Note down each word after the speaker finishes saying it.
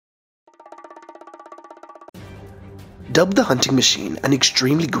Dubbed the hunting machine and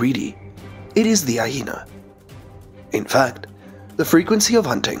extremely greedy, it is the hyena. In fact, the frequency of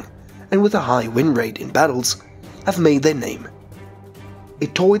hunting, and with a high win rate in battles, have made their name.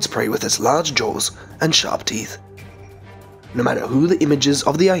 It tore its prey with its large jaws and sharp teeth. No matter who the images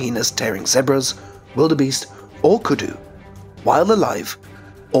of the hyenas tearing zebras, wildebeest or kudu, while alive,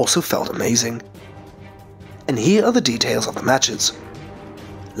 also felt amazing. And here are the details of the matches.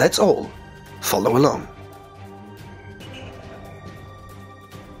 Let's all follow along.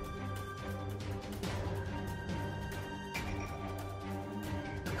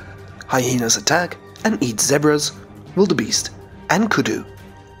 Hyenas attack and eat zebras, wildebeest and kudu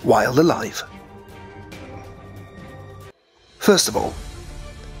while alive. First of all,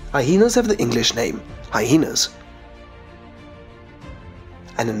 hyenas have the English name hyenas,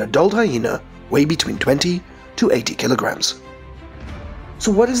 and an adult hyena weigh between 20 to 80 kilograms.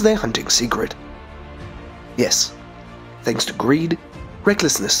 So what is their hunting secret? Yes, thanks to greed,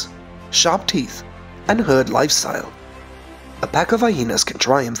 recklessness, sharp teeth and herd lifestyle, a pack of hyenas can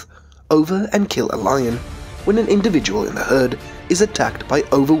triumph over and kill a lion when an individual in the herd is attacked by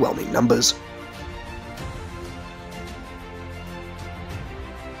overwhelming numbers.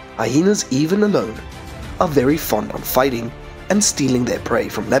 Hyenas, even alone, are very fond of fighting and stealing their prey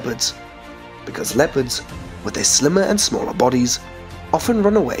from leopards, because leopards, with their slimmer and smaller bodies, often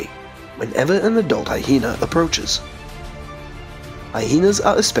run away whenever an adult hyena approaches. Hyenas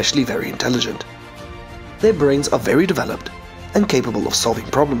are especially very intelligent. Their brains are very developed and capable of solving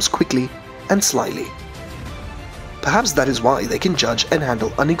problems quickly and slyly. Perhaps that is why they can judge and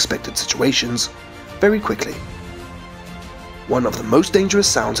handle unexpected situations very quickly. One of the most dangerous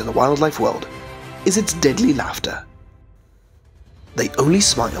sounds in the wildlife world is its deadly laughter. They only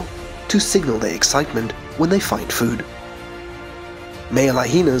smile to signal their excitement when they find food. Male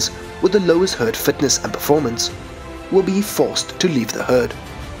hyenas with the lowest herd fitness and performance will be forced to leave the herd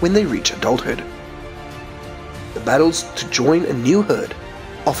when they reach adulthood. The battles to join a new herd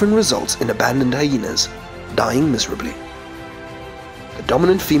often results in abandoned hyenas dying miserably. The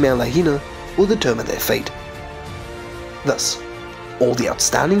dominant female hyena will determine their fate. Thus, all the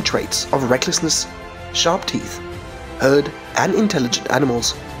outstanding traits of recklessness, sharp teeth, herd and intelligent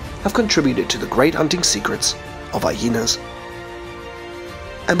animals have contributed to the great hunting secrets of hyenas.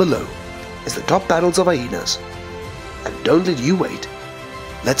 And below is the top battles of hyenas. And don't let you wait.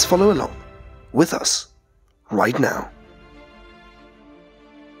 Let's follow along with us right now.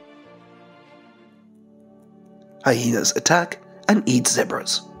 Hyenas attack and eat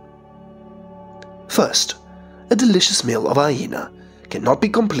zebras. First, a delicious meal of hyena cannot be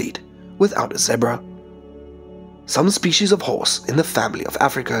complete without a zebra. Some species of horse in the family of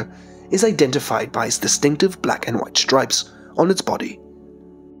Africa is identified by its distinctive black and white stripes on its body.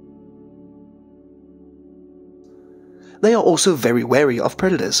 They are also very wary of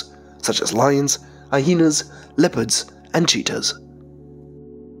predators such as lions, hyenas, leopards, and cheetahs.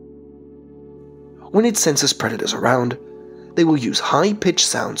 When it senses predators around, they will use high-pitched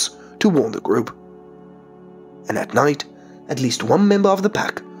sounds to warn the group. And at night, at least one member of the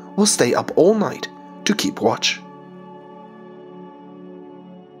pack will stay up all night to keep watch.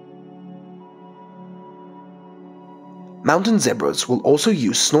 Mountain zebras will also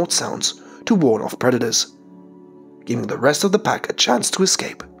use snort sounds to warn off predators, giving the rest of the pack a chance to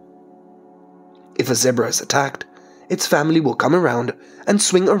escape. If a zebra is attacked, its family will come around and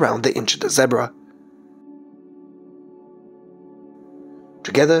swing around the injured zebra.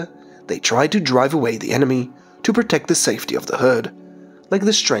 Together, they try to drive away the enemy to protect the safety of the herd, like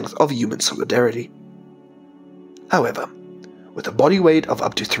the strength of human solidarity. However, with a body weight of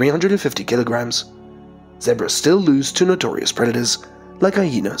up to 350 kilograms, zebras still lose to notorious predators like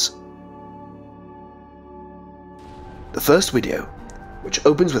hyenas. The first video, which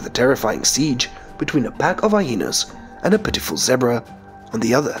opens with a terrifying siege between a pack of hyenas and a pitiful zebra on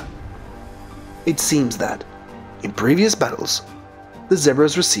the other. It seems that, in previous battles, the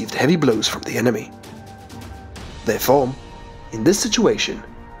zebras received heavy blows from the enemy. Therefore, in this situation,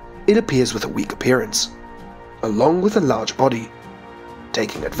 it appears with a weak appearance, along with a large body,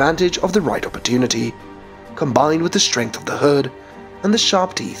 taking advantage of the right opportunity, combined with the strength of the herd and the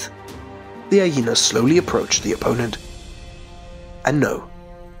sharp teeth. The hyenas slowly approached the opponent. And no,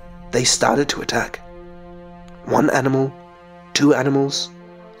 they started to attack. One animal, two animals,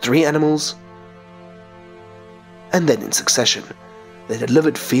 three animals, and then in succession, they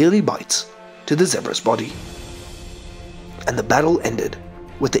delivered fiery bites to the zebra's body. And the battle ended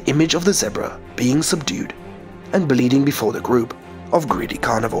with the image of the zebra being subdued and bleeding before the group of greedy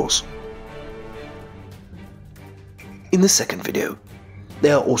carnivores. In the second video,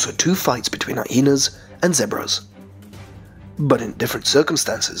 there are also two fights between hyenas and zebras. But in different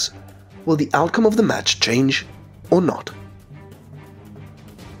circumstances, will the outcome of the match change or not?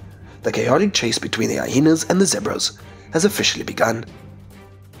 The chaotic chase between the hyenas and the zebras has officially begun.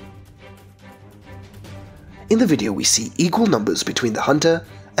 In the video we see equal numbers between the hunter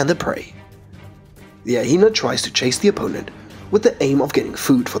and the prey. The hyena tries to chase the opponent with the aim of getting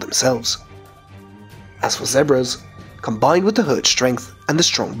food for themselves. As for zebras, combined with the herd strength and the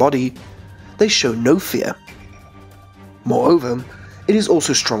strong body, they show no fear. Moreover, it is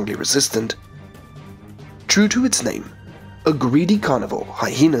also strongly resistant. True to its name, a greedy carnivore,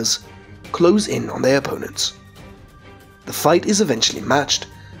 hyenas, close in on their opponents. The fight is eventually matched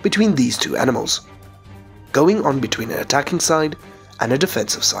between these two animals, going on between an attacking side and a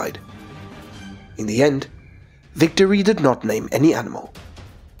defensive side. In the end, victory did not name any animal,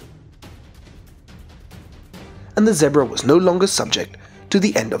 and the zebra was no longer subject to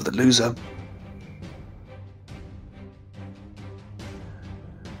the end of the loser.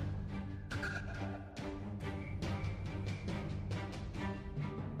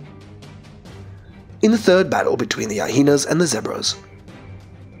 In the third battle between the hyenas and the zebras,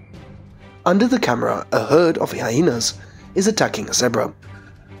 under the camera, a herd of hyenas is attacking a zebra.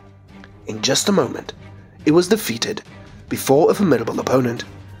 In just a moment, it was defeated before a formidable opponent.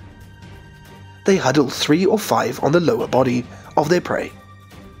 They huddle 3 or 5 on the lower body of their prey,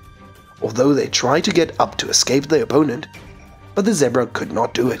 although they try to get up to escape their opponent, but the zebra could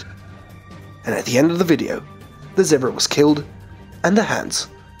not do it. And at the end of the video, the zebra was killed in the hands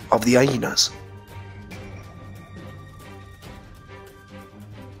of the hyenas.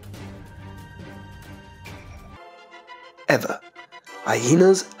 Ever,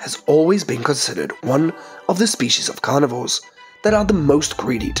 hyenas has always been considered one of the species of carnivores that are the most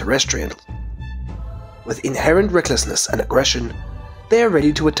greedy terrestrials. With inherent recklessness and aggression, they are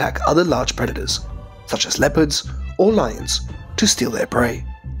ready to attack other large predators, such as leopards or lions, to steal their prey.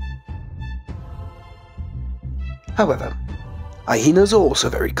 However, hyenas are also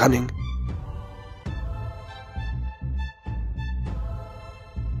very cunning.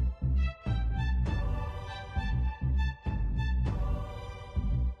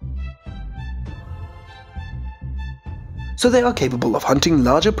 So they are capable of hunting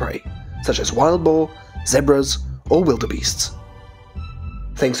larger prey, such as wild boar, zebras, or wildebeests.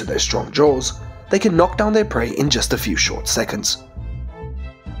 Thanks to their strong jaws, they can knock down their prey in just a few short seconds.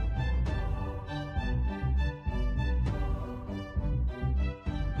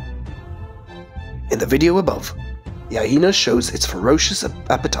 In the video above, the hyena shows its ferocious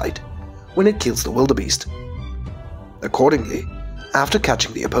appetite when it kills the wildebeest. Accordingly, after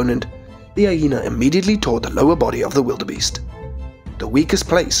catching the opponent, the hyena immediately tore the lower body of the wildebeest, the weakest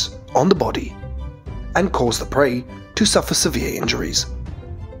place on the body, and caused the prey to suffer severe injuries.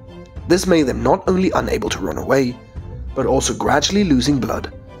 This made them not only unable to run away, but also gradually losing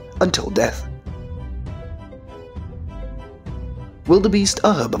blood until death. Wildebeest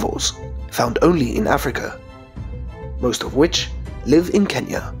are herbivores, found only in Africa, most of which live in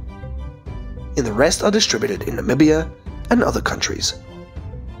Kenya. And the rest are distributed in Namibia and other countries.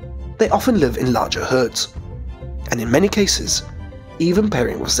 They often live in larger herds, and in many cases, even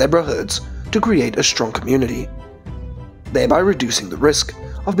pairing with zebra herds to create a strong community, thereby reducing the risk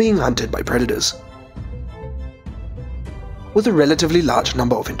of being hunted by predators. With a relatively large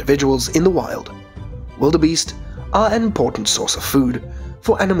number of individuals in the wild, wildebeest are an important source of food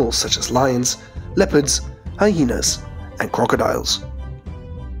for animals such as lions, leopards, hyenas, and crocodiles.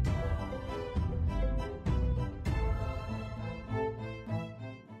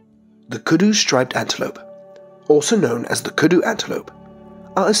 The kudu striped antelope, also known as the kudu antelope,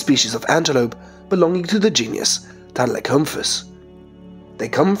 are a species of antelope belonging to the genus Taleconphus. They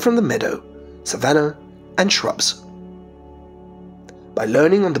come from the meadow, savanna, and shrubs. By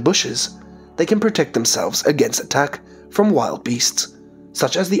learning on the bushes, they can protect themselves against attack from wild beasts,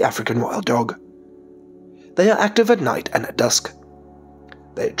 such as the African wild dog. They are active at night and at dusk.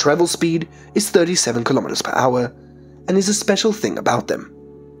 Their travel speed is 37 km per hour and is a special thing about them.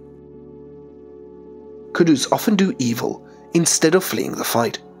 Kudus often do evil instead of fleeing the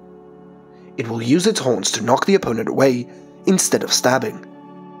fight. It will use its horns to knock the opponent away instead of stabbing.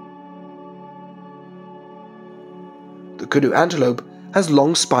 The kudu antelope has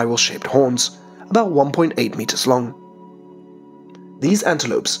long spiral-shaped horns, about 1.8 meters long. These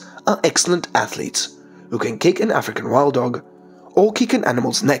antelopes are excellent athletes who can kick an African wild dog or kick an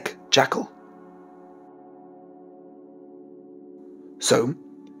animal's neck, jackal. So,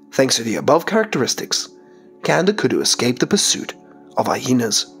 thanks to the above characteristics, can the kudu escape the pursuit of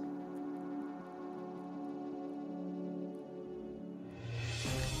hyenas?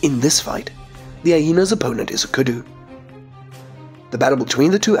 In this fight, the hyena's opponent is a kudu. The battle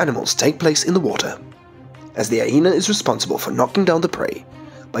between the two animals takes place in the water, as the hyena is responsible for knocking down the prey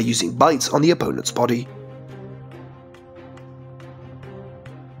by using bites on the opponent's body.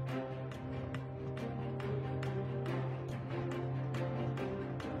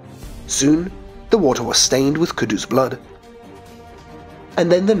 Soon, the water was stained with Kudu's blood, and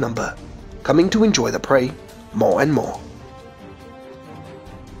then the number, coming to enjoy the prey more and more.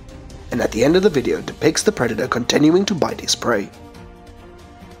 And at the end of the video depicts the predator continuing to bite his prey.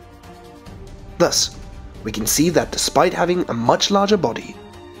 Thus, we can see that despite having a much larger body,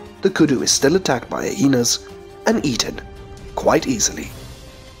 the Kudu is still attacked by hyenas and eaten quite easily.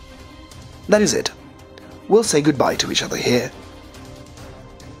 That is it. We'll say goodbye to each other here.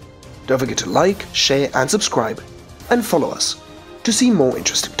 Don't forget to like, share and subscribe, and follow us to see more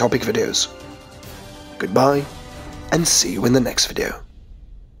interesting topic videos. Goodbye, and see you in the next video.